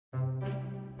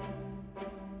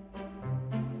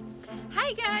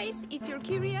Hi guys, it's your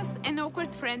curious and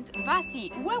awkward friend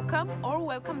VASI.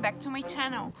 Welcome back to my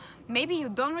channel. Maybe you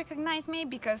don't recognize me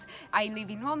because I live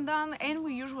in London and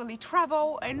we usually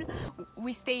travel and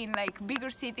we stay in like bigger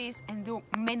cities and do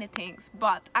many things.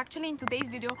 But actually in today's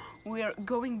video we are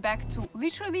going back to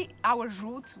literally our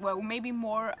roots, well maybe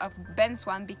more of Ben's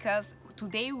one, because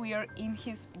today we are in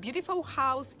his beautiful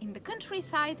house in the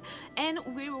countryside and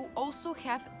we will also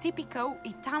have typical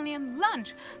Italian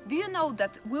lunch. Do you know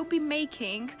that we'll be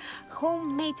making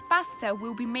homemade pasta?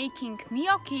 We'll be making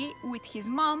gnocchi with his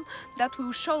mom that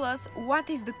will show us what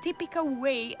is the typical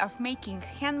way of making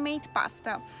handmade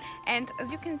pasta. And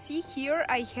as you can see here,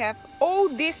 I have all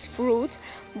this fruit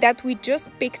that we just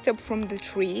picked up from the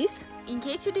trees. In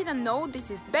case you didn't know,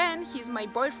 this is Ben, he's my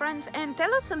boyfriend, and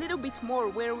tell us a little bit more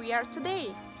where we are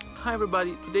today. Hi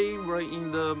everybody, today we're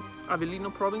in the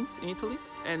Avellino province in Italy,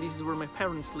 and this is where my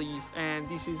parents live, and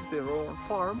this is their own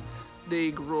farm.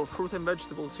 They grow fruit and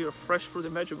vegetables here, fresh fruit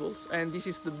and vegetables, and this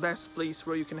is the best place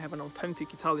where you can have an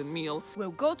authentic Italian meal.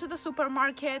 We'll go to the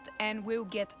supermarket and we'll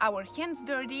get our hands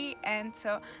dirty and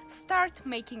start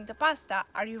making the pasta.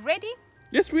 Are you ready?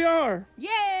 Yes, we are!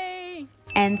 Yay!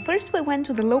 And first we went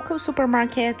to the local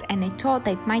supermarket and I thought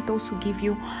I might also give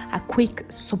you a quick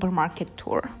supermarket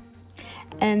tour.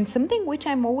 And something which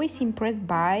I'm always impressed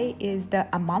by is the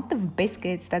amount of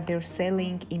biscuits that they're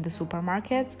selling in the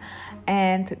supermarkets.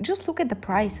 And just look at the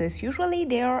prices. Usually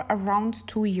they are around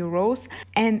 €2.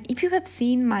 And if you have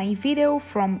seen my video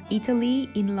from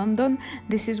Eataly in London,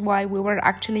 this is why we were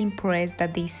actually impressed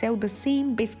that they sell the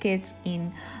same biscuits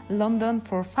in London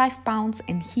for £5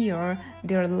 and here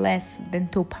they're less than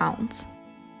 £2.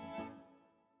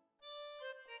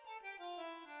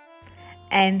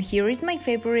 And here is my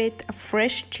favorite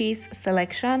fresh cheese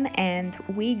selection, and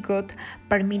we got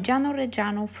Parmigiano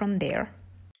Reggiano from there.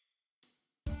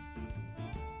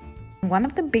 One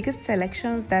of the biggest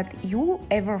selections that you will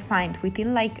ever find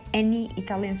within like any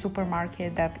Italian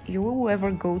supermarket that you will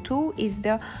ever go to is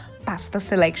the pasta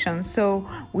selection, so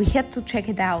we had to check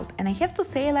it out, and I have to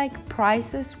say like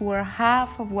prices were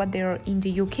half of what they are in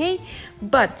the UK.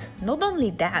 But not only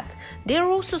that, there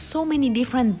are also so many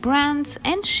different brands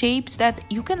and shapes that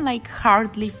you can like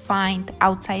hardly find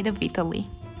outside of Italy.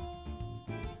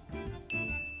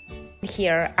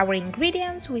 Here our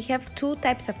ingredients, we have two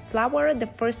types of flour. The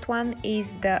first one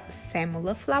is the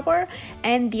semolina flour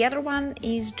and the other one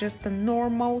is just a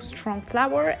normal strong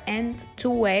flour, and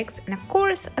 2 eggs and of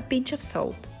course a pinch of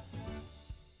salt.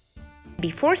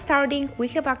 Before starting, we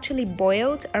have actually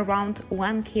boiled around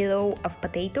 1 kilo of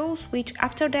potatoes, which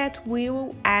after that we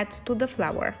will add to the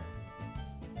flour.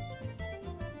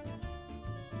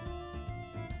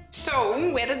 So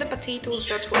we added the potatoes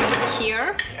that were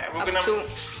here, to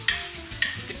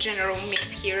general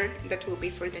mix here that will be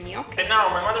for the gnocchi. And now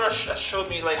my mother has showed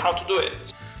me like how to do it.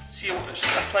 See, just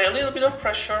apply a little bit of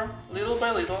pressure, little by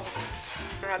little.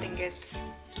 We're adding it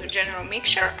to the general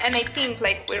mixture, and I think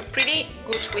like we're pretty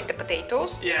good with the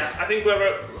potatoes. Yeah, I think we have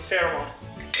a fair one.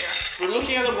 Yeah. We're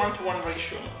looking at a 1-to-1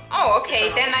 ratio. Oh,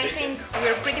 okay, then I think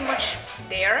we're pretty much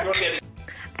there.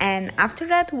 And after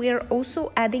that we are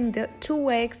also adding the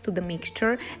 2 eggs to the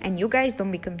mixture, and you guys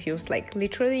don't be confused, like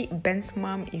literally Ben's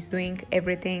mom is doing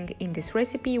everything in this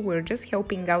recipe. We're just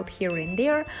helping out here and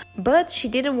there, but she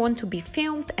didn't want to be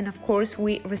filmed, and of course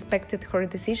we respected her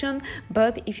decision.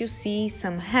 But if you see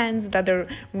some hands that are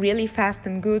really fast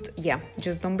and good, yeah,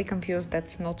 just don't be confused,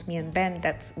 that's not me and Ben,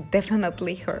 that's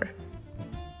definitely her.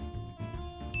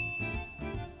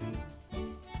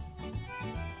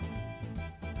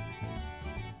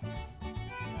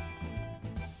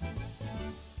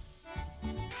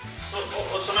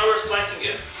 So now we're slicing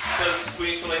it because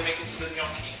we need to like make it to the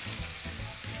gnocchi,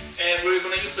 and we're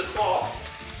gonna use the cloth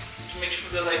to make sure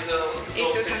that like the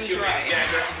dough stays humid. Yeah,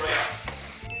 it doesn't dry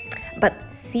out. But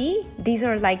see, these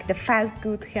are like the fast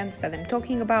good hands that I'm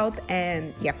talking about,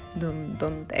 and yeah,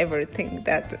 don't ever think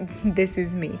that this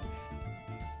is me.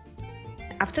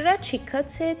 After that she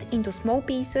cuts it into small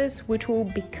pieces which will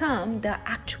become the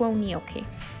actual gnocchi.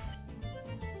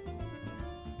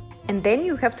 And then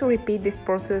you have to repeat this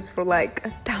process for like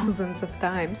thousands of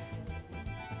times.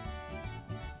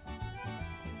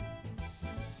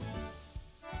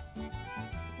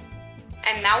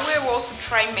 And now we will also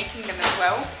try making them as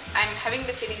well. I'm having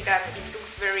the feeling that it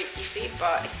looks very easy,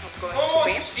 but it's not going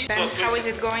to be. Then how is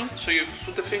it going? So you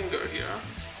put the finger here.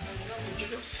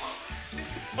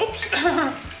 Oops!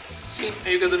 See,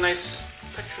 you get a nice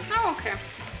texture. Oh, okay.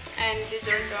 And these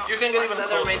are the you can get ones even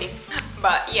that are ready.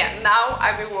 But yeah, now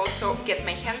I will also get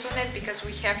my hands on it because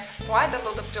we have quite a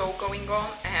lot of dough going on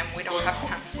and we don't have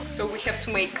time. So we have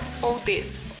to make all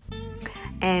this.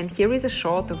 And here is a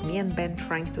shot of me and Ben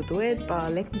trying to do it,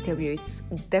 but let me tell you, it's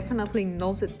definitely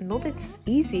not as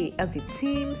easy as it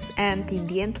seems. And in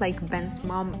the end, like, Ben's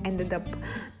mom ended up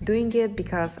doing it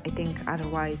because I think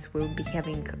otherwise we'll be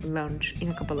having lunch in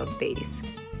a couple of days.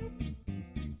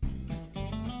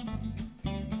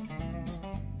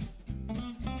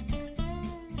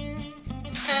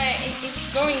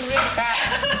 It's going really bad.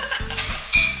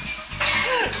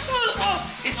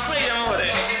 It's great, amore.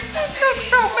 That's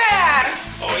so bad!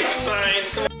 Oh, it's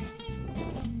fine.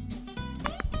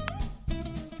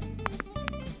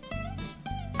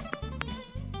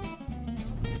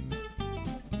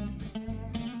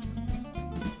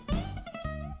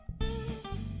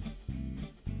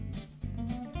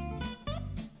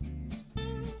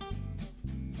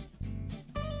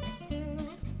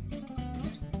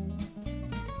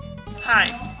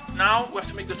 Hi, now we have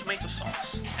to make the tomato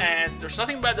sauce, and there's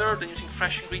nothing better than using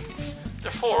fresh ingredients.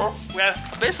 Therefore, we have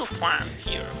a basil plant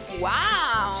here.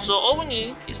 Wow! So all we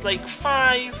need is like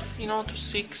 5, to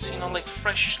 6, like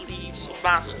fresh leaves of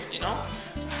basil,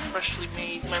 freshly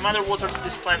made. My mother waters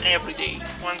this plant every day,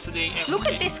 once a day. Look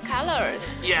at these colors!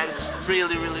 Yeah, it's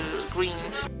really, really green.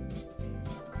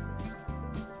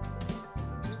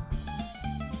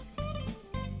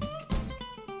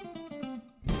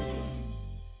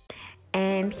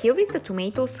 And here is the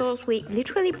tomato sauce. We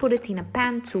literally put it in a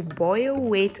pan to boil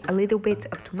with a little bit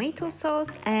of tomato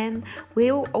sauce, and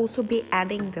we'll also be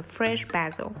adding the fresh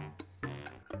basil.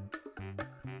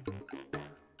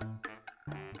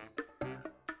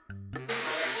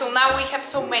 So now we have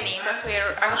so many that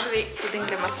we're actually putting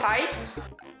them aside.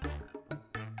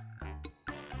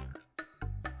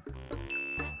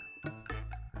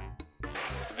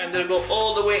 And they'll go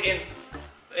all the way in.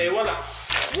 Et voila!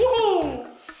 Woohoo!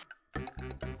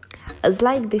 As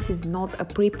like this is not a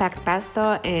pre-packed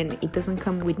pasta and it doesn't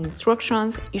come with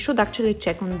instructions, you should actually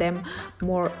check on them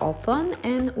more often,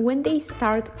 and when they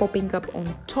start popping up on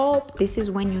top, this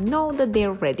is when you know that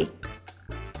they're ready.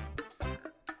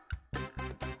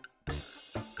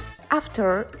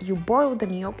 After you boil the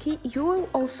gnocchi, you will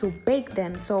also bake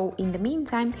them, so in the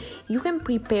meantime you can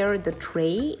prepare the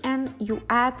tray and you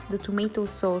add the tomato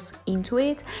sauce into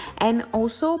it, and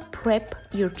also prep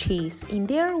your cheese. In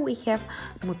there we have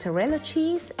mozzarella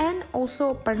cheese and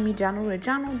also Parmigiano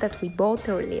Reggiano that we bought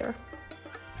earlier.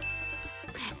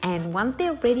 And once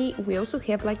they're ready, we also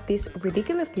have like this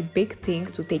ridiculously big thing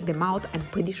to take them out. I'm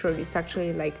pretty sure it's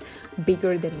actually like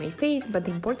bigger than my face, but the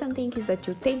important thing is that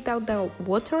you take out the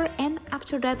water, and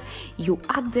after that you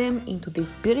add them into this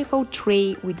beautiful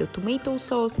tray with the tomato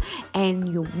sauce, and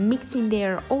you mix in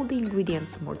there all the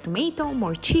ingredients: more tomato,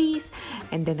 more cheese,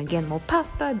 and then again more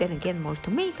pasta, then again more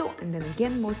tomato, and then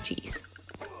again more cheese.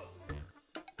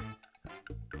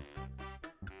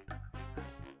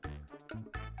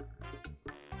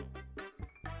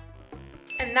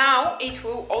 And now it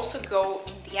will also go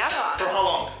in the oven. For how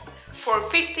long? For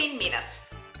 15 minutes.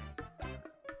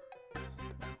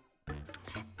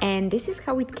 And this is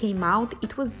how it came out.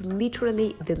 It was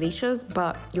literally delicious,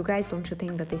 but you guys, don't you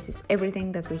think that this is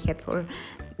everything that we had for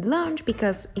lunch?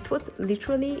 Because it was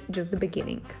literally just the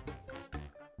beginning.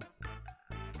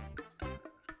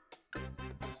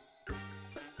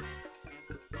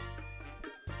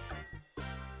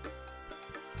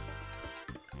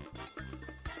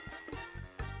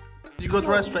 You go to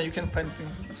a restaurant, you can find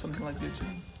something like this.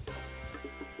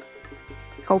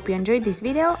 Hope you enjoyed this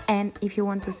video, and if you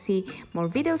want to see more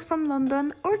videos from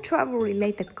London or travel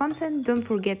related content, don't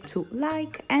forget to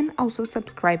like and also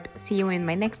subscribe. See you in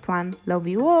my next one. Love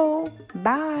you all.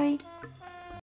 Bye.